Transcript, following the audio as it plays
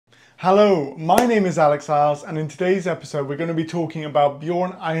Hello, my name is Alex Isles, and in today's episode we're going to be talking about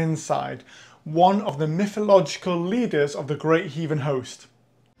Bjorn Ironside, one of the mythological leaders of the Great Heathen Host.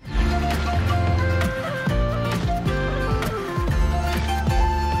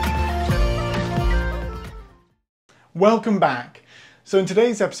 Welcome back. So in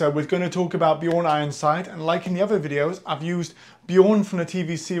today's episode we're going to talk about Bjorn Ironside, and like in the other videos I've used Bjorn from the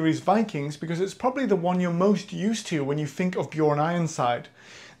TV series Vikings because it's probably the one you're most used to when you think of Bjorn Ironside.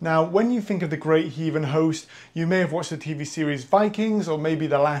 Now, when you think of the Great Heathen Host, you may have watched the TV series Vikings or maybe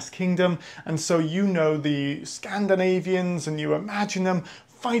The Last Kingdom, and so you know the Scandinavians and you imagine them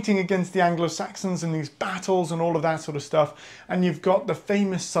fighting against the Anglo-Saxons in these battles and all of that sort of stuff. And you've got the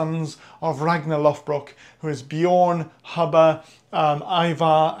famous sons of Ragnar Lothbrok, who is Bjorn, Hubba,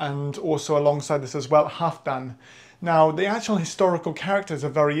 Ivar, and also alongside this as well, Halfdan. Now, the actual historical characters are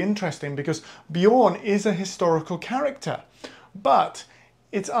very interesting because Bjorn is a historical character, but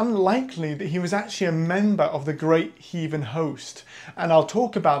it's unlikely that he was actually a member of the Great Heathen Host, and I'll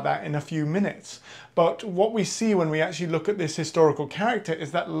talk about that in a few minutes. But what we see when we actually look at this historical character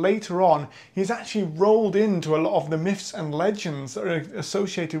is that later on he's actually rolled into a lot of the myths and legends that are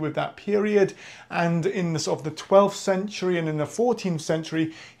associated with that period, and in the sort of the 12th century and in the 14th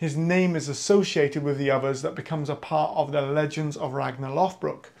century his name is associated with the others that becomes a part of the legends of Ragnar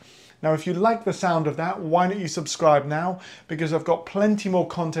Lothbrok. Now, if you like the sound of that, why don't you subscribe now? Because I've got plenty more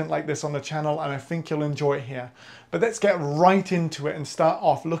content like this on the channel and I think you'll enjoy it here. But let's get right into it and start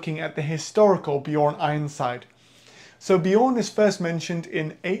off looking at the historical Bjorn Ironside. So Bjorn is first mentioned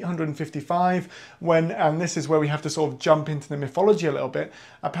in 855 when, and this is where we have to sort of jump into the mythology a little bit,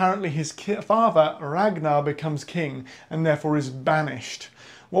 apparently his father Ragnar becomes king and therefore is banished.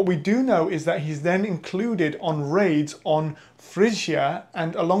 What we do know is that he's then included on raids on Frisia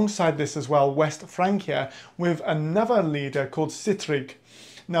and alongside this as well West Francia with another leader called Sihtric.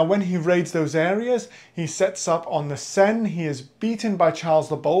 Now when he raids those areas, he sets up on the Seine. He is beaten by Charles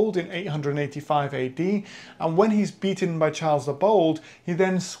the Bold in 885 AD, and when he's beaten by Charles the Bold, he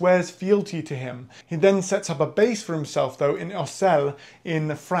then swears fealty to him. He then sets up a base for himself though in Auxerre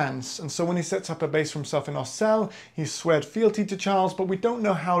in France, and so when he sets up a base for himself in Auxerre, he sweared fealty to Charles, but we don't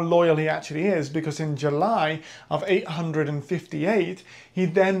know how loyal he actually is because in July of 858, he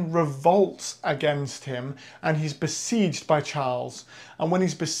then revolts against him and he's besieged by Charles. And when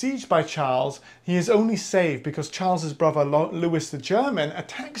he's besieged by Charles, he is only saved because Charles's brother Louis the German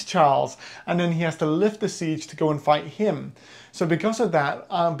attacks Charles, and then he has to lift the siege to go and fight him. So because of that,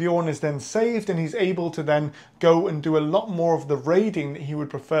 Bjorn is then saved and he's able to then go and do a lot more of the raiding that he would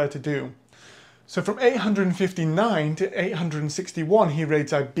prefer to do. So from 859 to 861 he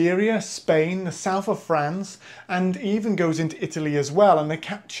raids Iberia, Spain, the south of France, and even goes into Italy as well, and they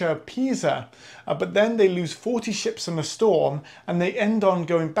capture Pisa. But then they lose 40 ships in the storm and they end on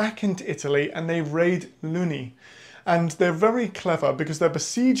going back into Italy and they raid Luni. And they're very clever because they're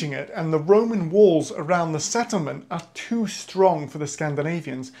besieging it and the Roman walls around the settlement are too strong for the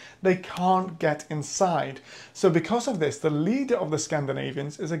Scandinavians. They can't get inside. So because of this, the leader of the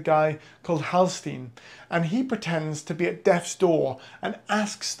Scandinavians is a guy called Halstein, and he pretends to be at death's door and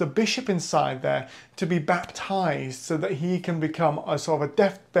asks the bishop inside there to be baptized so that he can become a sort of a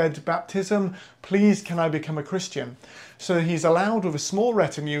deathbed baptism. Please, can I become a Christian? So he's allowed with a small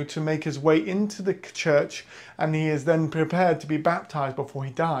retinue to make his way into the church, and he is then prepared to be baptized before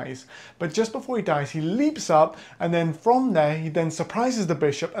he dies. But just before he dies, he leaps up, and then from there he then surprises the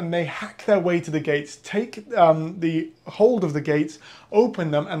bishop, and they hack their way to the gates, take the hold of the gates, open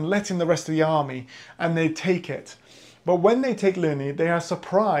them, and let in the rest of the army, and they take it. But when they take Luni, they are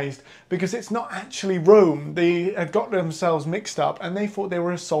surprised because it's not actually Rome. They had got themselves mixed up and they thought they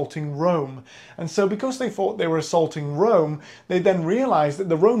were assaulting Rome. And so because they thought they were assaulting Rome, they then realized that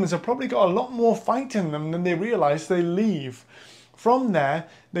the Romans have probably got a lot more fight in them than they realized. They leave. From there,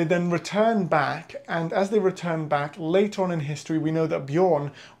 they then return back, and as they return back, later on in history, we know that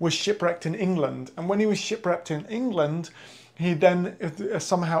Bjorn was shipwrecked in England. And when he was shipwrecked in England, he then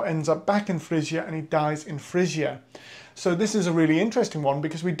somehow ends up back in Frisia and he dies in Frisia. So this is a really interesting one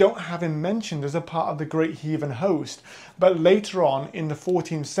because we don't have him mentioned as a part of the Great Heathen Host, but later on in the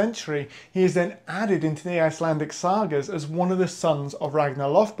 14th century he is then added into the Icelandic sagas as one of the sons of Ragnar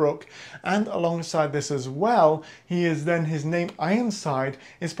Lothbrok, and alongside this as well he is then, his name Ironside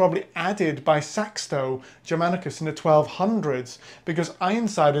is probably added by Saxo Germanicus in the 1200s because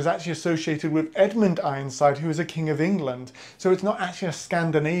Ironside is actually associated with Edmund Ironside, who is a king of England, so it's not actually a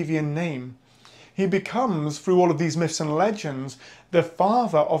Scandinavian name. He becomes, through all of these myths and legends, the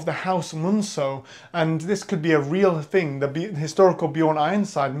father of the House Munso, and this could be a real thing. The historical Bjorn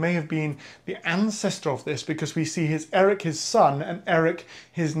Ironside may have been the ancestor of this, because we see Eric, his son, and Eric,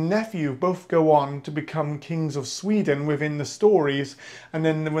 his nephew, both go on to become kings of Sweden within the stories. And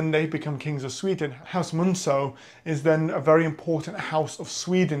then when they become kings of Sweden, House Munso is then a very important house of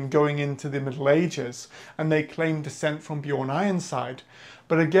Sweden going into the Middle Ages, and they claim descent from Bjorn Ironside.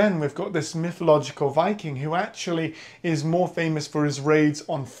 But again, we've got this mythological Viking who actually is more famous for his raids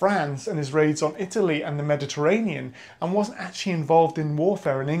on France and his raids on Italy and the Mediterranean, and wasn't actually involved in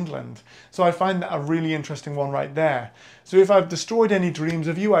warfare in England. So I find that a really interesting one right there. So if I've destroyed any dreams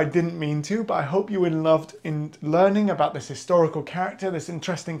of you, I didn't mean to, but I hope you loved in learning about this historical character, this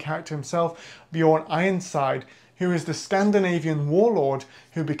interesting character himself, Bjorn Ironside, who is the Scandinavian warlord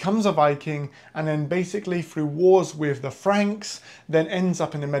who becomes a Viking, and then basically through wars with the Franks, then ends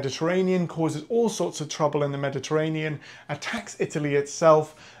up in the Mediterranean, causes all sorts of trouble in the Mediterranean, attacks Italy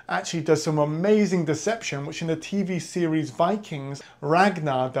itself, actually does some amazing deception, which in the TV series Vikings,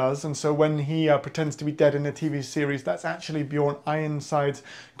 Ragnar does. And so when he pretends to be dead in the TV series, that's actually Bjorn Ironside's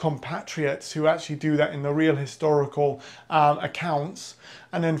compatriots who actually do that in the real historical accounts.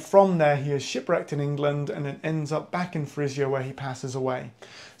 And then from there, he is shipwrecked in England and then ends up back in Frisia, where he passes away.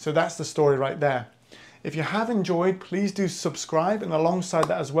 So that's the story right there. If you have enjoyed, please do subscribe, and alongside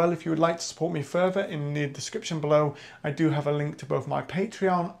that as well, if you would like to support me further, in the description below I do have a link to both my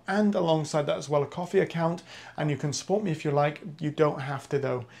Patreon and alongside that as well a Ko-fi account, and you can support me if you like. You don't have to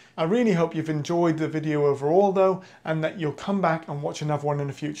though. I really hope you've enjoyed the video overall though, and that you'll come back and watch another one in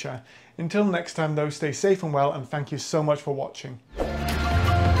the future. Until next time though, stay safe and well, and thank you so much for watching.